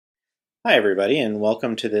Hi everybody, and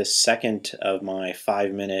welcome to this second of my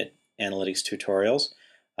 5-minute analytics tutorials.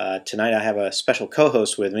 Tonight I have a special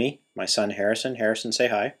co-host with me, my son Harrison. Harrison, say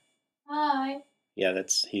hi. Hi. Yeah,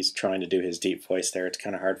 he's trying to do his deep voice there. It's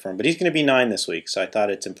kind of hard for him, but he's going to be 9 this week, so I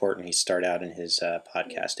thought it's important he start out in his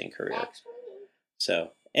podcasting career.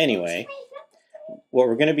 So anyway, what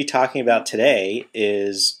we're going to be talking about today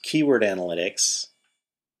is keyword analytics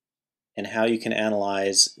and how you can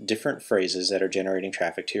analyze different phrases that are generating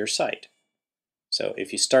traffic to your site. So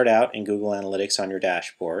if you start out in Google Analytics on your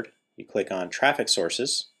dashboard, you click on Traffic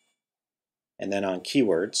Sources and then on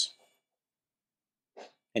Keywords,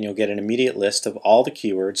 and you'll get an immediate list of all the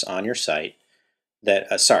keywords on your site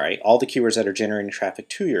all the keywords that are generating traffic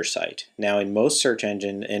to your site. Now in most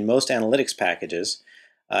analytics packages,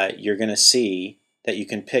 you're going to see that you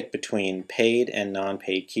can pick between paid and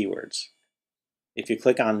non-paid keywords. If you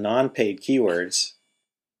click on non-paid keywords,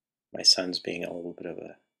 my son's being a little bit of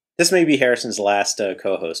a... This may be Harrison's last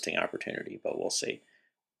co-hosting opportunity, but we'll see.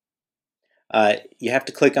 You have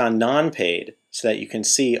to click on non-paid so that you can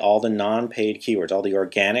see all the non-paid keywords, all the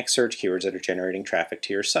organic search keywords that are generating traffic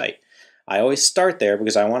to your site. I always start there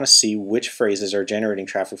because I want to see which phrases are generating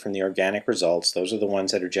traffic from the organic results. Those are the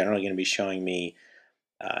ones that are generally going to be showing me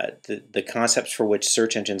the concepts for which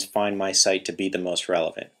search engines find my site to be the most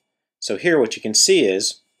relevant. So here what you can see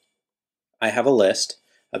is I have a list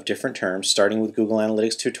of different terms starting with Google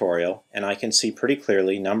Analytics tutorial, and I can see pretty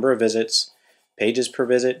clearly number of visits, pages per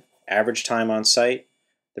visit, average time on site,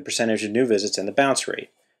 the percentage of new visits, and the bounce rate.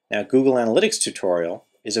 Now Google Analytics tutorial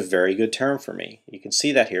is a very good term for me. You can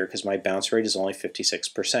see that here because my bounce rate is only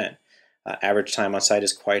 56%. Average time on site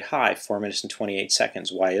is quite high, 4 minutes and 28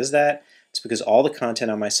 seconds. Why is that? It's because all the content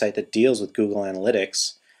on my site that deals with Google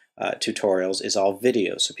Analytics tutorials is all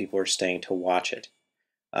video, so people are staying to watch it.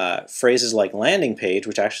 Phrases like landing page,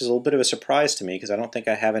 which actually is a little bit of a surprise to me because I don't think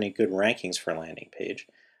I have any good rankings for landing page.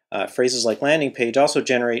 Phrases like landing page also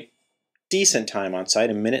generate decent time on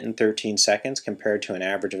site, 1 minute and 13 seconds compared to an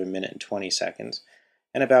average of 1 minute and 20 seconds,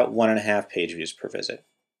 and about 1.5 page views per visit.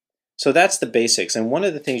 So that's the basics, and one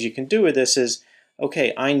of the things you can do with this is,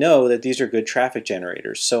 okay, I know that these are good traffic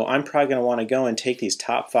generators, so I'm probably going to want to go and take these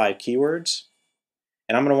top 5 keywords,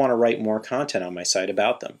 and I'm going to want to write more content on my site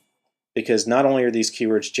about them. Because not only are these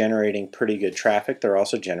keywords generating pretty good traffic, they're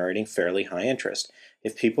also generating fairly high interest.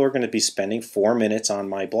 If people are going to be spending 4 minutes on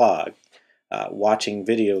my blog watching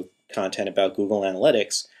video content about Google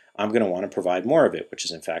Analytics, I'm going to want to provide more of it, which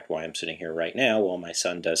is in fact why I'm sitting here right now while my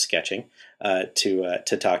son does sketching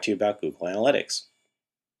to talk to you about Google Analytics.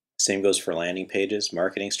 Same goes for landing pages,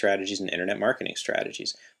 marketing strategies, and internet marketing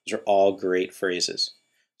strategies. Those are all great phrases.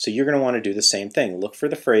 So you're going to want to do the same thing. Look for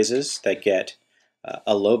the phrases that get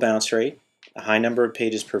a low bounce rate, a high number of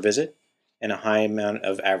pages per visit, and a high amount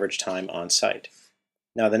of average time on site.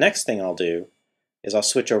 Now the next thing I'll do is I'll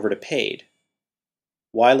switch over to paid.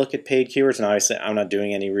 Why look at paid keywords? And obviously I'm not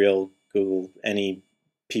doing any real any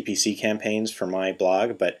PPC campaigns for my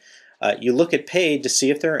blog, but you look at paid to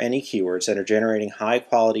see if there are any keywords that are generating high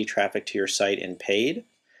quality traffic to your site in paid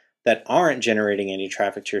that aren't generating any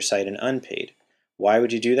traffic to your site in unpaid. Why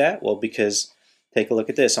would you do that? Well, because take a look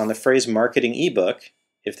at this. On the phrase marketing ebook,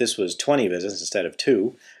 if this was 20 visits instead of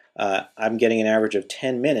 2, I'm getting an average of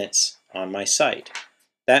 10 minutes on my site.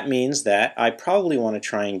 That means that I probably want to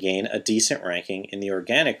try and gain a decent ranking in the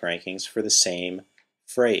organic rankings for the same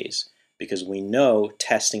phrase, because we know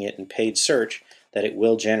testing it in paid search that it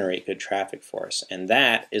will generate good traffic for us. And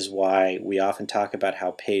that is why we often talk about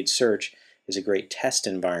how paid search is a great test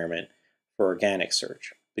environment for organic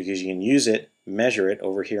search, because you can use it, measure it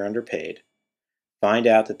over here under paid, find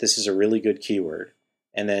out that this is a really good keyword,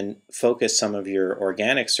 and then focus some of your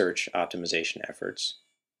organic search optimization efforts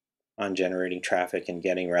on generating traffic and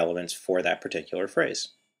getting relevance for that particular phrase.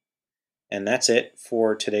 And that's it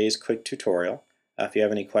for today's quick tutorial. If you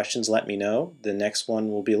have any questions, let me know. The next one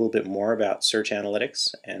will be a little bit more about search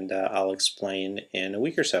analytics, and I'll explain in a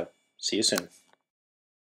week or so. See you soon.